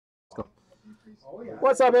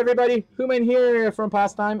What's up, everybody? Human here from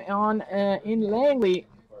Pastime on in Langley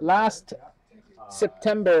last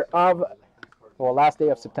September of, well, last day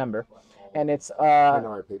of September, and it's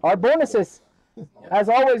our bonuses. As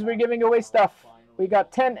always, we're giving away stuff. We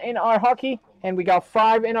got 10 in our hockey and we got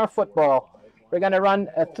 5 in our football. We're gonna run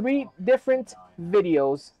 3 different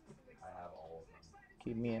videos.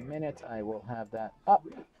 Give me a minute, I will have that up.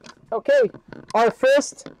 Okay, our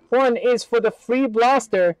first one is for the free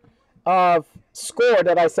blaster of score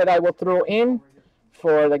that I said I will throw in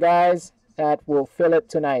for the guys that will fill it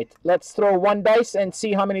tonight. Let's throw 1 dice and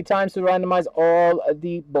see how many times to randomize all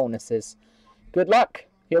the bonuses. Good luck.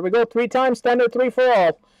 Here we go. 3 times, standard 3 for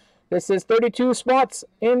all. This is 32 spots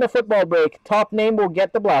in the football break. Top name will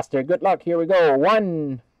get the blaster. Good luck. Here we go.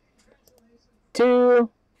 1, 2,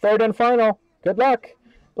 third and final. Good luck.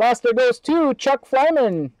 Blaster goes to Chuck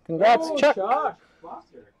Flyman. Congrats, Chuck.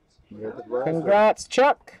 Congrats,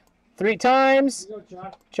 Chuck. 3 times.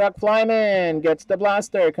 Chuck Flyman gets the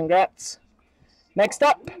blaster. Congrats. Next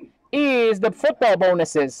up is the football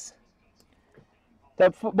bonuses.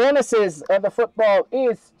 The bonuses of the football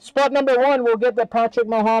is spot number 1 will get the Patrick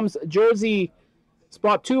Mahomes jersey.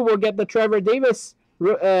 Spot 2 will get the Trevor Davis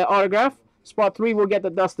autograph. Spot 3 will get the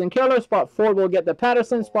Dustin Keller. Spot 4 will get the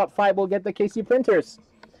Patterson. Spot 5 will get the KC Printers.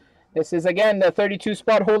 This is again the 32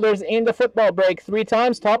 spot holders in the football break. 3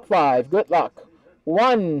 times, top 5. Good luck.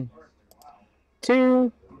 1,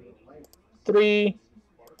 2, 3,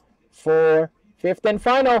 4, 5th and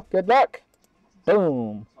final. Good luck.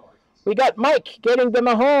 Boom. We got Mike getting the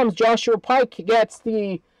Mahomes. Joshua Pike gets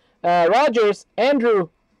the Rogers. Andrew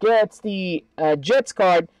gets the Jets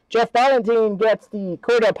card. Jeff Valentine gets the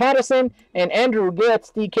Corda Patterson. And Andrew gets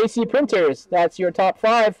the KC Printers. That's your top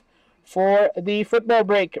 5 for the football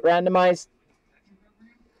break. Randomized.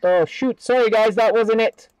 Oh, shoot. Sorry, guys. That wasn't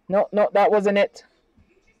it. No, that wasn't it.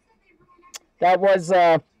 That was,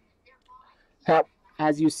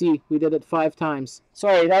 as you see, we did it 5 times.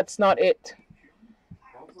 Sorry, that's not it.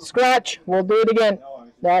 Scratch. We'll do it again.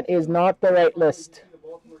 That is not the right list.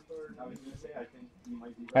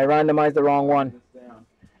 I randomized the wrong one.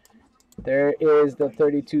 There is the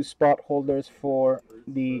 32 spot holders for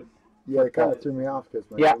the... Yeah, it kind of threw me off because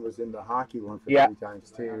my name was in the hockey one for 3 times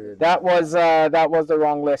too. That was the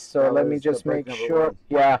wrong list. So let me just make sure.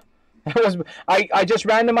 Yeah, that was. I just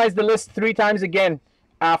randomized the list 3 times again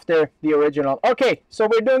after the original. Okay, so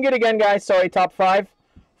we're doing it again, guys. Sorry, top 5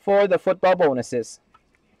 for the football bonuses.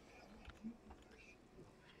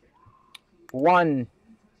 1,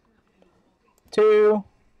 2,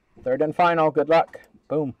 third and final. Good luck.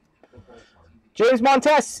 Boom. James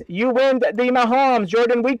Montes, you win the Mahomes.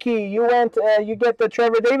 Jordan Wiki, you get the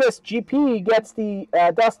Trevor Davis. GP gets the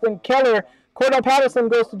Dustin Keller. Cordell Patterson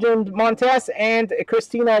goes to James Montes, and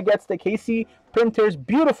Christina gets the KC Printers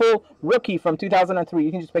beautiful rookie from 2003.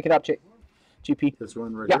 You can just pick it up, GP. This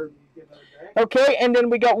one right here. Okay, and then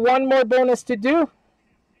we got 1 more bonus to do.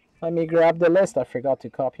 Let me grab the list. I forgot to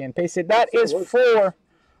copy and paste it. That is for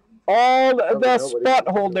all the spot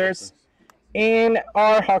holders in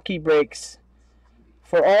our hockey breaks.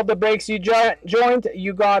 For all the breaks you joined,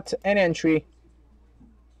 you got an entry.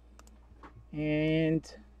 And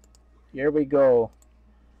here we go.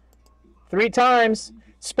 3 times.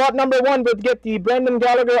 Spot number 1 would get the Brendan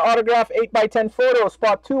Gallagher autograph 8x10 photo.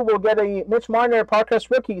 Spot 2 will get a Mitch Marner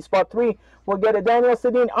Parkhurst rookie. Spot 3 will get a Daniel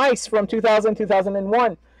Sedin Ice from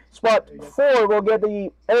 2000-2001. Spot 4 will get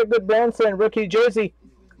the Eric Goodbranson rookie jersey.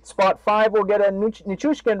 Spot 5 will get a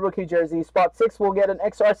Nichushkin rookie jersey. Spot 6 will get an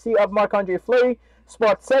XRC of Marc-Andre Fleury.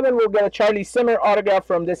 Spot 7 will get a Charlie Simmer autograph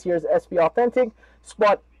from this year's SP Authentic.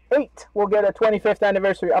 Spot 8 will get a 25th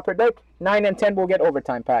anniversary Upper Deck. 9 and 10 will get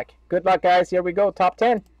overtime pack. Good luck, guys. Here we go. Top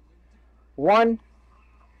 10. 1,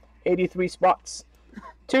 83 spots.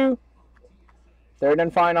 2, third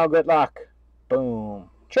and final. Good luck. Boom.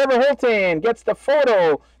 Trevor Holton gets the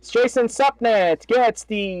photo. Jason Supnet gets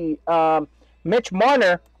the Mitch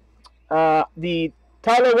Marner. The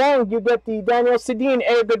Tyler Wong, you get the Daniel Sedin.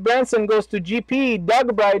 Eric Goodbranson goes to GP.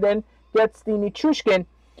 Doug Bryden gets the Nichushkin.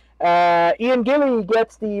 Ian Gilly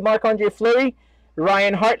gets the Marc-Andre Fleury.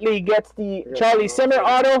 Ryan Hartley gets the Charlie Simmer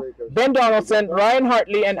auto. Ben Donaldson, Ryan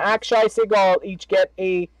Hartley, and Akshay Segal each get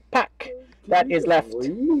a pack that is left.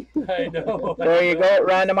 I know. There you go.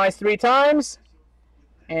 Randomized 3 times.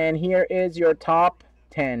 And here is your top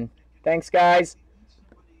 10. Thanks, guys.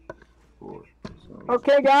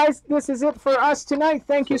 Okay, guys, this is it for us tonight.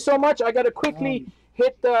 Thank you so much. I got to quickly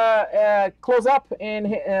hit the close up,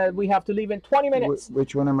 and we have to leave in 20 minutes.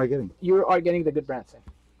 Which one am I getting? You are getting the Goodbranson.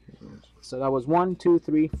 So that was 1, 2,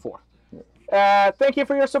 3, 4. Thank you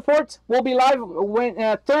for your support. We'll be live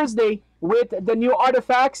Thursday with the new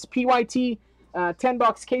artifacts, PYT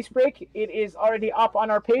 $10 case break. It is already up on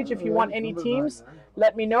our page. If you want any teams,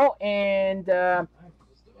 let me know, and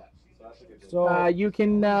you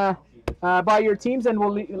can buy your teams, and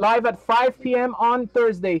we'll live at 5 p.m. on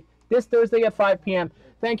Thursday. This Thursday at 5 p.m.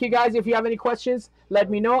 Thank you, guys. If you have any questions, let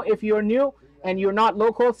me know. If you're new and you're not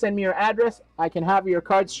local, send me your address. I can have your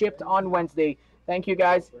cards shipped on Wednesday. Thank you,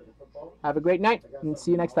 guys. Have a great night, and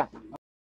see you next time.